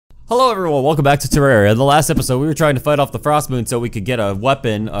Hello everyone, welcome back to Terraria. In the last episode, we were trying to fight off the Frost Moon so we could get a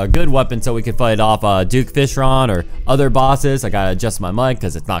weapon, a good weapon, so we could fight off Duke Fishron or other bosses. I gotta adjust my mic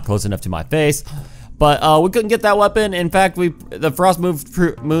because it's not close enough to my face. But we couldn't get that weapon. In fact, the Frost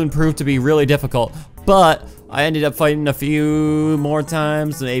Moon proved to be really difficult. But I ended up fighting a few more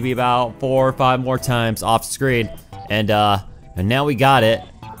times, maybe about 4 or 5 more times off screen. And now we got it.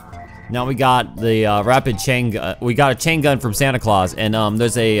 Now we got the rapid chain gun. We got a chain gun from Santa Claus, and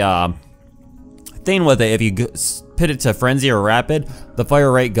there's a thing with it. If you put it to frenzy or rapid, the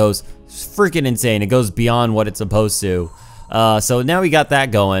fire rate goes freaking insane. It goes beyond what it's supposed to. So now we got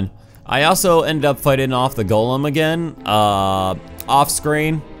that going. I also ended up fighting off the golem again, off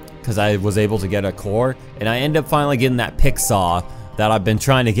screen, because I was able to get a core, and I ended up finally getting that pick saw that I've been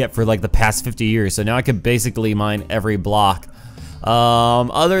trying to get for like the past 50 years. So now I can basically mine every block.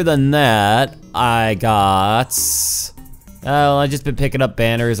 Other than that, I just been picking up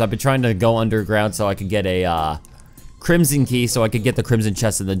banners. I've been trying to go underground so I could get a crimson key so I could get the crimson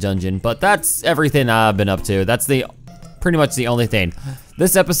chest in the dungeon. But that's everything I've been up to. That's pretty much the only thing.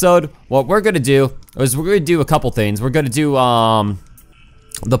 This episode, what we're gonna do is we're gonna do a couple things. We're gonna do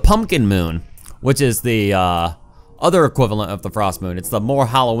the pumpkin moon, which is the other equivalent of the Frost Moon. It's the more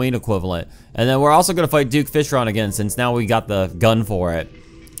Halloween equivalent. And then we're also gonna fight Duke Fishron again since now we got the gun for it.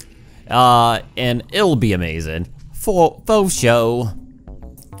 And it'll be amazing. Faux show.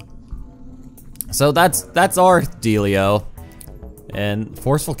 So that's our dealio. And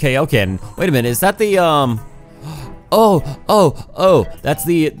Forceful KO Cannon. Wait a minute, is that the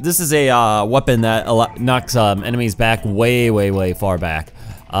this is a weapon that knocks enemies back way far back.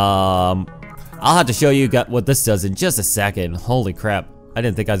 I'll have to show you what this does in just a second. Holy crap. I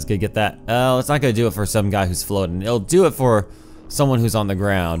didn't think I was gonna get that. It's not gonna do it for some guy who's floating. It'll do it for someone who's on the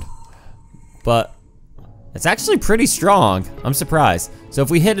ground. But it's actually pretty strong. I'm surprised. So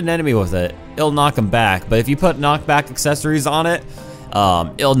if we hit an enemy with it, it'll knock them back. But if you put knockback accessories on it,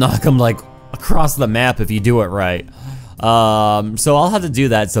 it'll knock them like across the map if you do it right. So I'll have to do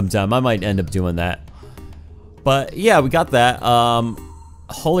that sometime. I might end up doing that. But yeah, we got that.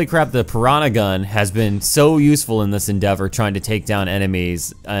 Holy crap, the piranha gun has been so useful in this endeavor trying to take down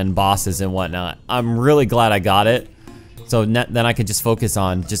enemies and bosses and whatnot. I'm really glad I got it. So then I can just focus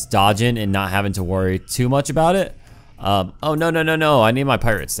on just dodging and not having to worry too much about it. Oh no, I need my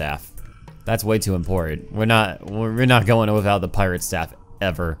pirate staff. That's way too important. We're not going without the pirate staff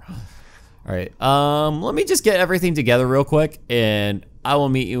ever. All right, let me just get everything together real quick and I will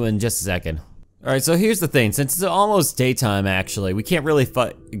meet you in just a second. All right, so here's the thing. Since it's almost daytime, actually, we can't really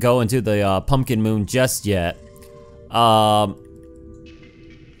go into the pumpkin moon just yet. Not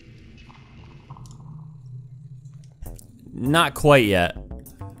quite yet.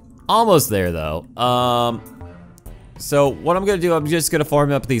 Almost there, though. So what I'm gonna do, I'm just gonna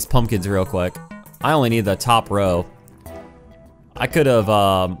farm up these pumpkins real quick. I only need the top row. I could have,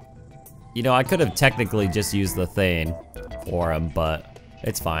 you know, I could have technically just used the thing for them, but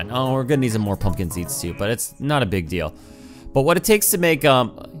it's fine. Oh, we're gonna need some more pumpkin seeds too, but it's not a big deal. But what it takes to make,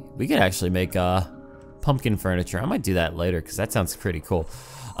 we could actually make pumpkin furniture. I might do that later because that sounds pretty cool.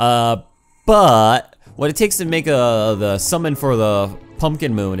 But what it takes to make the summon for the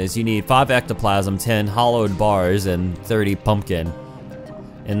pumpkin moon is you need 5 ectoplasm, 10 hollowed bars, and 30 pumpkin.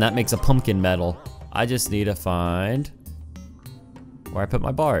 And that makes a pumpkin medal. I just need to find where I put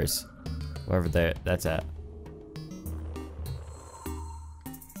my bars. Wherever that's at.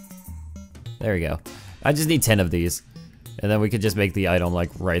 There we go. I just need 10 of these. And then we could just make the item like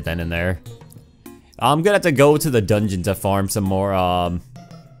right then and there. I'm gonna have to go to the dungeon to farm some more,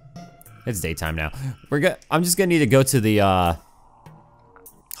 it's daytime now. I'm just gonna need to go to the,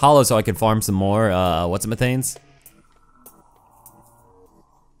 hollow so I can farm some more, what's-it-methanes?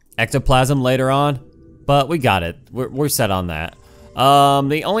 Ectoplasm later on. But we got it. We're set on that.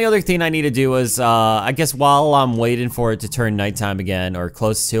 The only other thing I need to do is, I guess while I'm waiting for it to turn nighttime again, or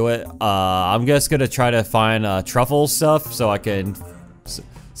close to it, I'm just gonna try to find truffle stuff so I can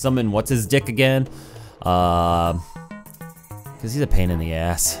summon what's-his-dick again. Cause he's a pain in the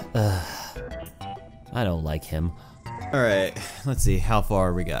ass. I don't like him. Alright, let's see how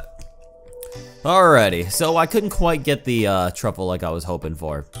far we got. Alrighty, so I couldn't quite get the truffle like I was hoping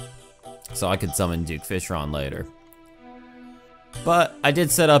for. So I could summon Duke Fishron later. But I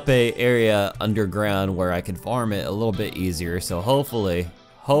did set up a area underground where I could farm it a little bit easier, so hopefully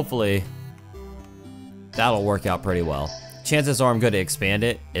that'll work out pretty well. Chances are I'm gonna expand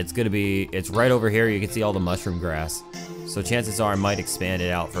it. It's right over here, you can see all the mushroom grass. So chances are I might expand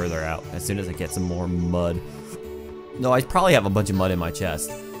it out further out as soon as I get some more mud. No, I probably have a bunch of mud in my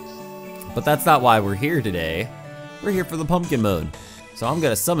chest. But that's not why we're here today. We're here for the pumpkin moon. So I'm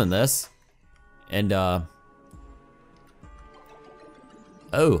gonna summon this. And oh.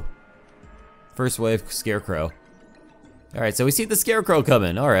 First wave scarecrow. Alright, so we see the scarecrow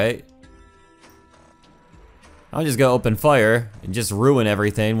coming, alright. I'm just gonna open fire and just ruin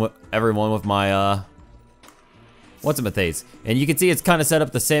everything, everyone with my what's-it-my-face. And you can see it's kind of set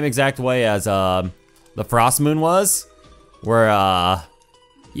up the same exact way as the Frost Moon was, where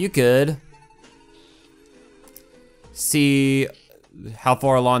you could see how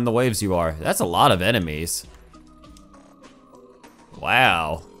far along the waves you are. That's a lot of enemies.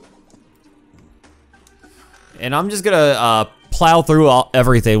 Wow. And I'm just gonna plow through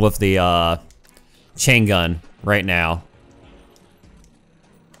everything with the chain gun right now.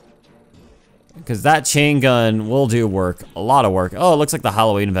 Because that chain gun will do work, a lot of work. Oh, it looks like the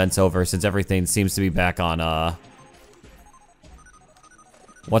Halloween event's over since everything seems to be back on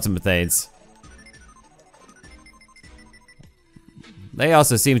what's-it-my-things. They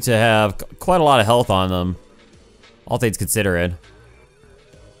also seem to have quite a lot of health on them, all things considered.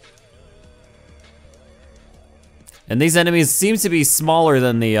 And these enemies seem to be smaller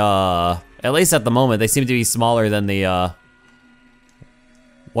than the, at least at the moment, they seem to be smaller than the,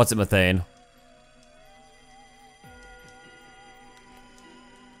 what's-it-my-thing.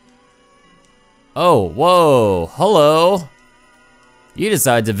 Oh, whoa, hello. You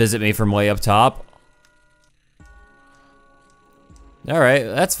decided to visit me from way up top. Alright,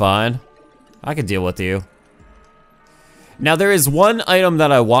 that's fine. I can deal with you. Now there is one item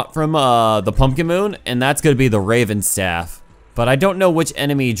that I want from the Pumpkin Moon, and that's gonna be the Raven Staff. But I don't know which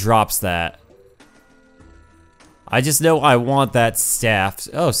enemy drops that. I just know I want that staff.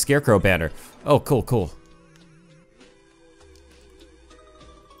 Oh, Scarecrow banner. Oh, cool, cool.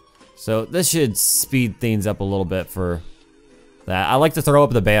 So this should speed things up a little bit for that. I like to throw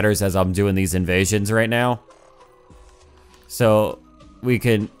up the banners as I'm doing these invasions right now. So we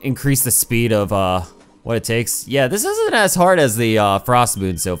can increase the speed of what it takes. Yeah, this isn't as hard as the Frost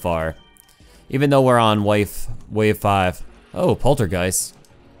Moon so far. Even though we're on wave 5. Oh, Poltergeist.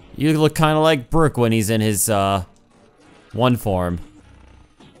 You look kind of like Brooke when he's in his one form.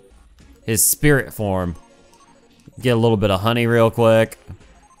 His spirit form. Get a little bit of honey real quick.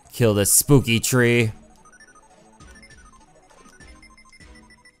 Kill this spooky tree.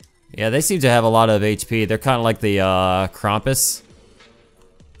 Yeah, they seem to have a lot of HP. They're kind of like the Krampus.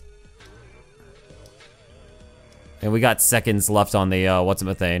 And we got seconds left on the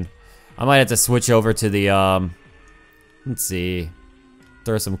what's-it-my-thing. I might have to switch over to the let's see.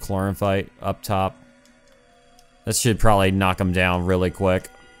 Throw some Chlorophyte up top. This should probably knock them down really quick.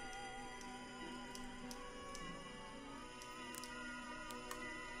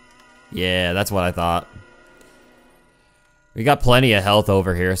 Yeah, that's what I thought. We got plenty of health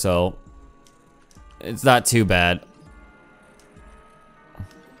over here, so it's not too bad.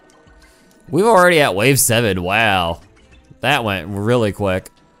 We're already at wave 7, wow. That went really quick.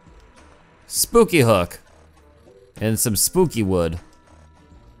 Spooky hook. And some spooky wood.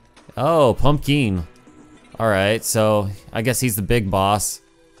 Oh, pumpkin. Alright, so I guess he's the big boss.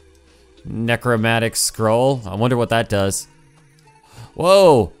 Necromantic scroll, I wonder what that does.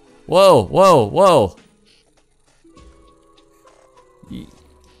 Whoa, whoa, whoa, whoa.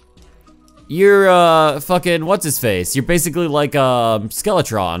 You're fucking what's his face? You're basically like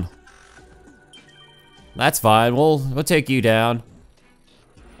Skeletron. That's fine. We'll take you down.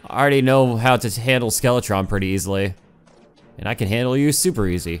 I already know how to handle Skeletron pretty easily, and I can handle you super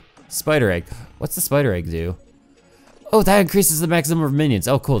easy. Spider egg. What's the spider egg do? Oh, that increases the maximum of minions.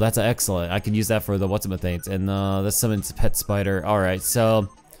 Oh, cool. That's excellent. I can use that for the what's-it-my-things. And this summons a pet spider. All right, so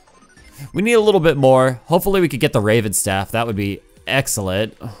we need a little bit more. Hopefully, we could get the Raven Staff. That would be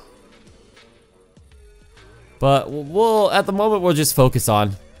excellent. But we'll at the moment we'll just focus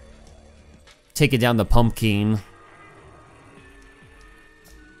on taking down the pumpkin.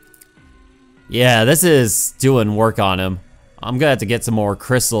 Yeah, this is doing work on him. I'm gonna have to get some more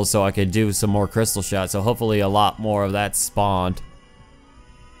crystals so I can do some more crystal shots. So hopefully a lot more of that spawned.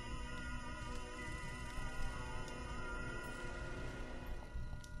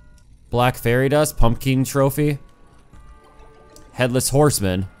 Black fairy dust, pumpkin trophy, headless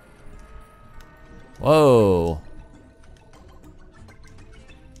horseman. Whoa.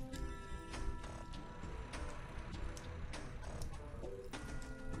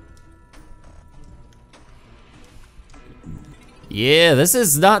 Yeah, this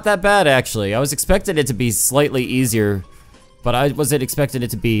is not that bad actually. I was expecting it to be slightly easier, but I wasn't expecting it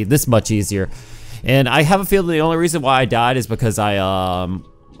to be this much easier. And I have a feeling the only reason why I died is because I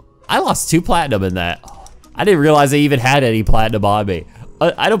lost 2 platinum in that. I didn't realize I even had any platinum on me.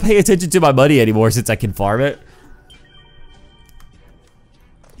 I don't pay attention to my money anymore since I can farm it.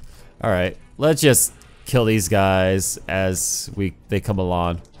 Alright, let's just kill these guys as they come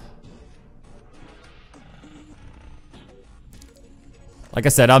along. Like I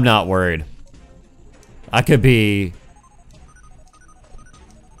said, I'm not worried. I can't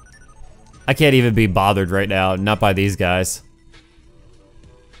even be bothered right now, not by these guys.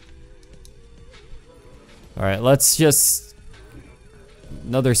 Alright, let's just...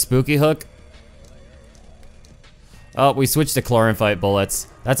 Another spooky hook. Oh, we switched to chlorine fight bullets.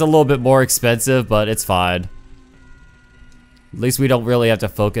 That's a little bit more expensive, but it's fine. At least we don't really have to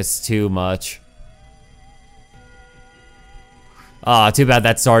focus too much. Ah, too bad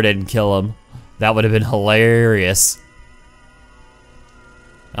that star didn't kill him. That would have been hilarious.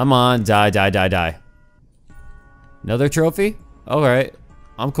 Come on, die, die, die, die. Another trophy? Alright,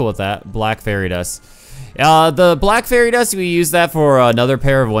 I'm cool with that. Black fairy dust. The black fairy dust, we use that for another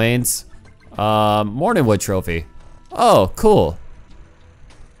pair of wains. Morningwood trophy. Oh, cool.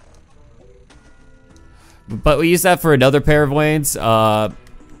 But we use that for another pair of wains. This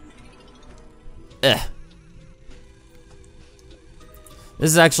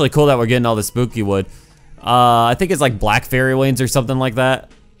is actually cool that we're getting all the spooky wood. I think it's like black fairy wains or something like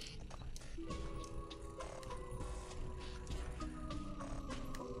that.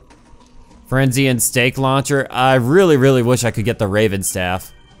 Frenzy and stake launcher. I really, really wish I could get the Raven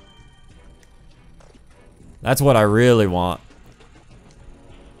staff. That's what I really want.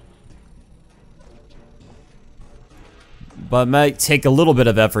 But it might take a little bit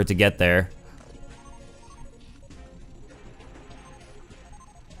of effort to get there.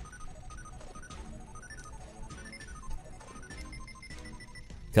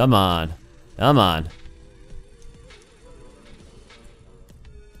 Come on. Come on.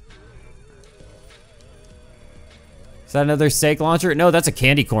 Is that another stake launcher? No, that's a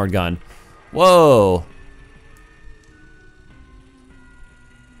candy corn gun. Whoa.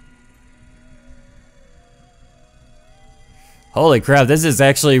 Holy crap, this is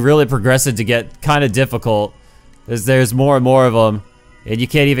actually really progressing to get kind of difficult. There's more and more of them, and you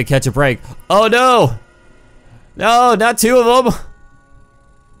can't even catch a break. Oh no! No, not two of them!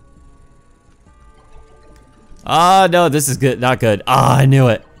 Ah, no, this is good, not good. Ah, I knew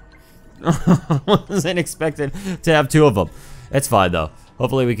it. Wasn't expected to have two of them. It's fine though.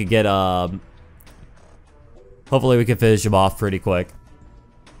 Hopefully we could get, hopefully we can finish them off pretty quick.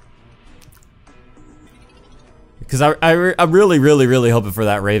 Because I'm really, really, really hoping for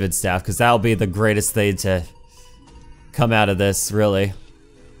that Raven staff, because that'll be the greatest thing to come out of this, really.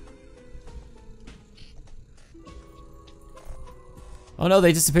 Oh no,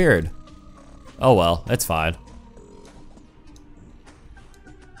 they disappeared. Oh well, that's fine.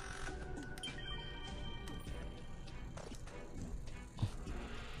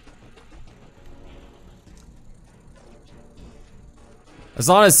 As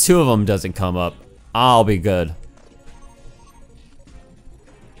long as two of them doesn't come up, I'll be good.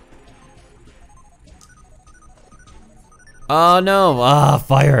 Oh no,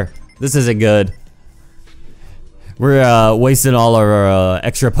 fire. This isn't good. We're wasting all our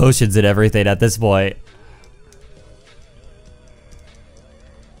extra potions and everything at this point.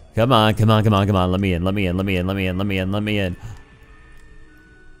 Come on, come on, come on, come on. Let me in, let me in, let me in, let me in, let me in, let me in.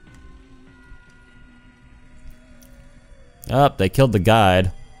 Oh, they killed the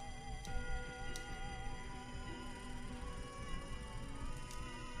guide.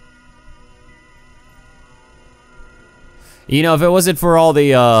 You know, if it wasn't for all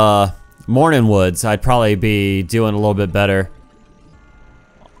the morning woods, I'd probably be doing a little bit better.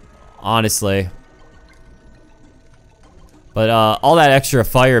 Honestly. But all that extra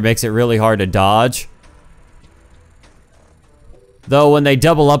fire makes it really hard to dodge. Though when they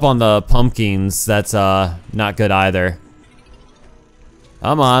double up on the pumpkins, that's not good either.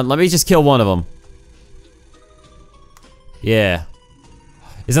 Come on, let me just kill one of them. Yeah.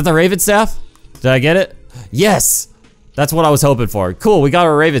 Is that the Raven staff? Did I get it? Yes! That's what I was hoping for. Cool, we got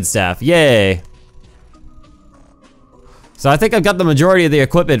our Raven staff. Yay. So I think I've got the majority of the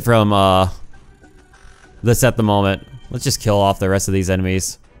equipment from this at the moment. Let's just kill off the rest of these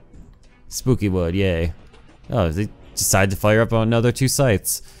enemies. Spooky wood, yay. Oh, they decided to fire up on another two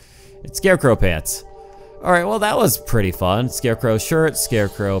sites. It's Scarecrow pants. Alright, well that was pretty fun. Scarecrow shirt,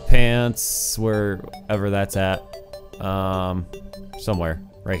 Scarecrow pants, wherever that's at. Somewhere,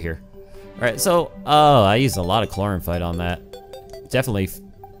 right here. Alright, so, oh, I used a lot of chlorine fight on that. Definitely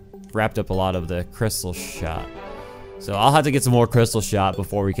wrapped up a lot of the crystal shot. So I'll have to get some more crystal shot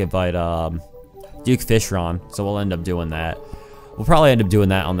before we can fight Duke Fishron, so we'll end up doing that. We'll probably end up doing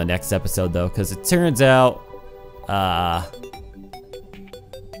that on the next episode though, because it turns out,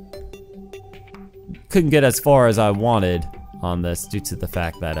 couldn't get as far as I wanted on this due to the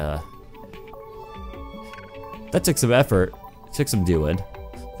fact that that took some effort, took some doing.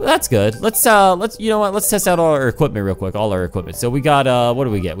 But that's good. Let's you know what? Let's test out all our equipment real quick. All our equipment. So we got what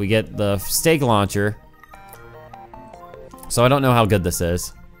do we get? We get the stake launcher. So I don't know how good this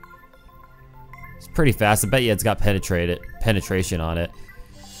is. It's pretty fast. I bet you it's got penetration on it.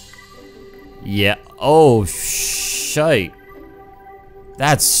 Yeah. Oh shite.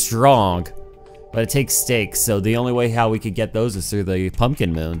 That's strong. But it takes stakes, so the only way how we could get those is through the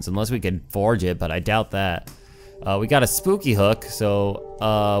pumpkin moons, unless we could forge it, but I doubt that. We got a spooky hook,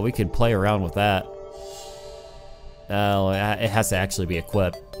 so we could play around with that. It has to actually be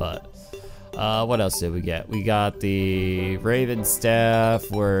equipped, but what else did we get? We got the raven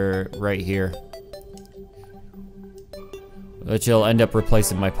staff. We're right here, which will end up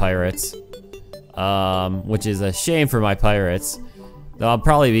replacing my pirates, which is a shame for my pirates. Though I'll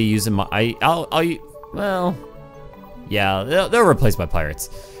probably be using my well, yeah, they'll replace my pirates.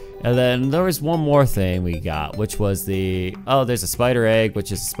 And then there was one more thing we got, which was the, oh, there's a spider egg,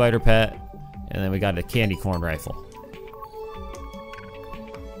 which is a spider pet. And then we got a candy corn rifle,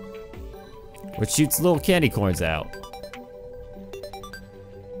 which shoots little candy corns out.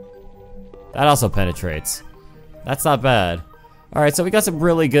 That also penetrates. That's not bad. All right, so we got some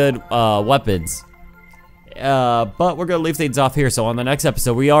really good weapons. But we're gonna leave things off here. So on the next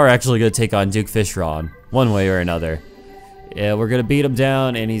episode, we are actually gonna take on Duke Fishron, one way or another. Yeah, we're gonna beat him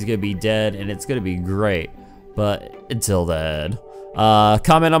down, and he's gonna be dead, and it's gonna be great. But until then,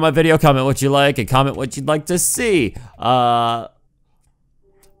 comment on my video, comment what you like, and comment what you'd like to see.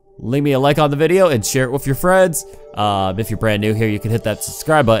 Leave me a like on the video and share it with your friends. If you're brand new here, you can hit that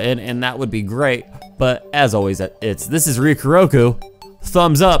subscribe button, and that would be great. But as always, this is Ryukiroku.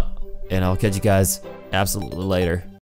 Thumbs up, and I'll catch you guys absolutely later.